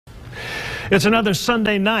It's another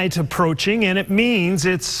Sunday night approaching, and it means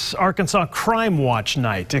it's Arkansas Crime Watch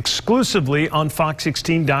night, exclusively on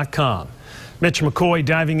Fox16.com. Mitch McCoy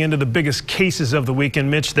diving into the biggest cases of the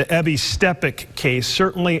weekend. Mitch, the Ebby Steppach case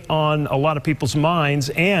certainly on a lot of people's minds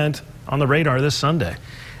and on the radar this Sunday.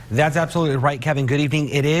 That's absolutely right, Kevin. Good evening.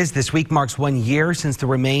 It is. This week marks 1 year since the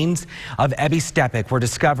remains of Ebby Steppach were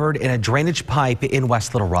discovered in a drainage pipe in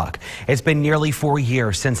West Little Rock. It's been nearly 4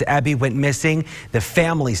 years since Ebby went missing. The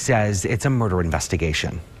family says it's a murder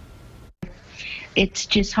investigation. It's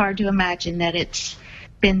just hard to imagine that it's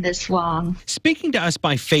been this long. Speaking to us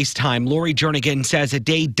by FaceTime, Lori Jernigan says a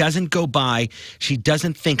day doesn't go by she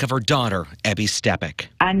doesn't think of her daughter, Ebby Steppach.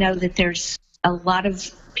 I know that there's a lot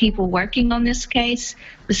of people working on this case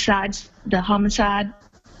besides the homicide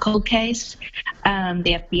cold case.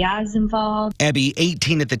 The FBI is involved. Ebby,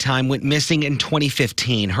 18 at the time, went missing in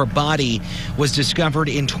 2015. Her body was discovered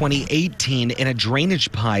in 2018 in a drainage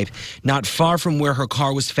pipe not far from where her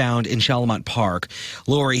car was found in Shalimont Park.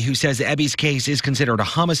 Lori, who says Ebby's case is considered a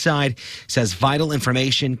homicide, says vital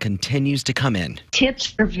information continues to come in.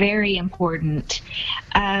 Tips are very important.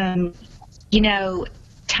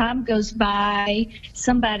 Time goes by,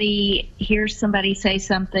 somebody hears somebody say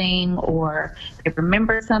something or they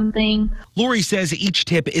remember something. Lori says each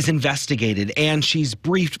tip is investigated and she's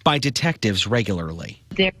briefed by detectives regularly.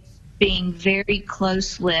 They're being very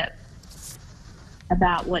close-lipped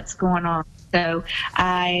about what's going on. So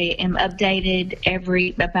I am updated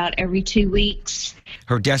about every 2 weeks.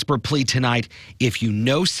 Her desperate plea tonight, if you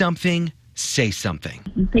know something, say something.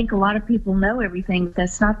 I think a lot of people know everything, but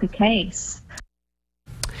that's not the case.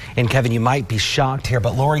 And Kevin, you might be shocked here,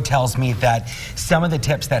 but Lori tells me that some of the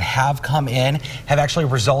tips that have come in have actually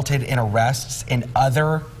resulted in arrests in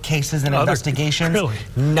other cases and investigations, really?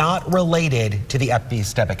 Not related to the Ebby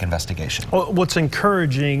Steppach investigation. Well, what's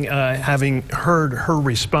encouraging, having heard her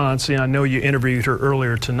response, and I know you interviewed her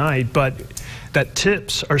earlier tonight, but that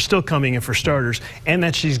tips are still coming in for starters, and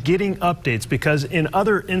that she's getting updates, because in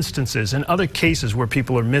other instances, in other cases where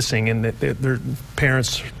people are missing and their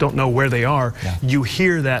parents don't know where they are, you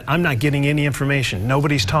hear that, I'm not getting any information,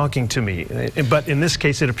 nobody's talking to me. But in this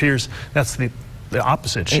case, it appears that's the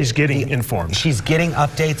opposite. She's getting informed. She's getting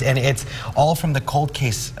updates, and it's all from the cold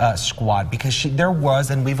case squad, because there was,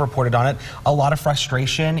 and we've reported on it, a lot of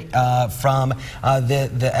frustration from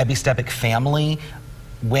the Ebby Steppach family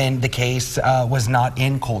when the case was not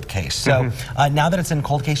in cold case. So now that it's in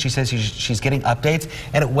cold case, she says she's getting updates,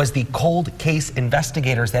 and it was the cold case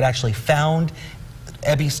investigators that actually found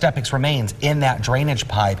Ebby Steppach's remains in that drainage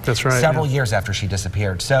pipe. That's right, several years after she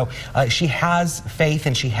disappeared. So she has faith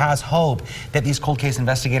and she has hope that these cold case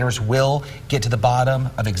investigators will get to the bottom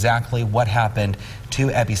of exactly what happened to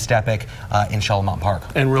Ebby Steppach in Shalimont Park.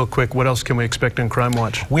 And real quick, what else can we expect in Crime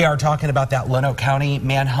Watch? We are talking about that Lonoke County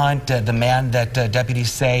manhunt, the man that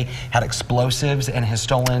deputies say had explosives in his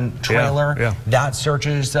stolen trailer. That search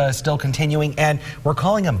is still continuing, and we're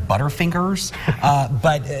calling him Butterfingers,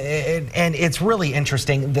 and it's really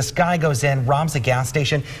interesting. This guy goes in, robs a gas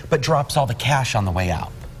station, but drops all the cash on the way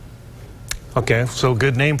out. Okay, so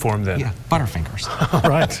good name for him then. Yeah, Butterfingers. All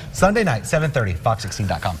right. Sunday night, 7:30,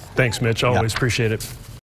 Fox16.com. Thanks, Mitch. Always appreciate it.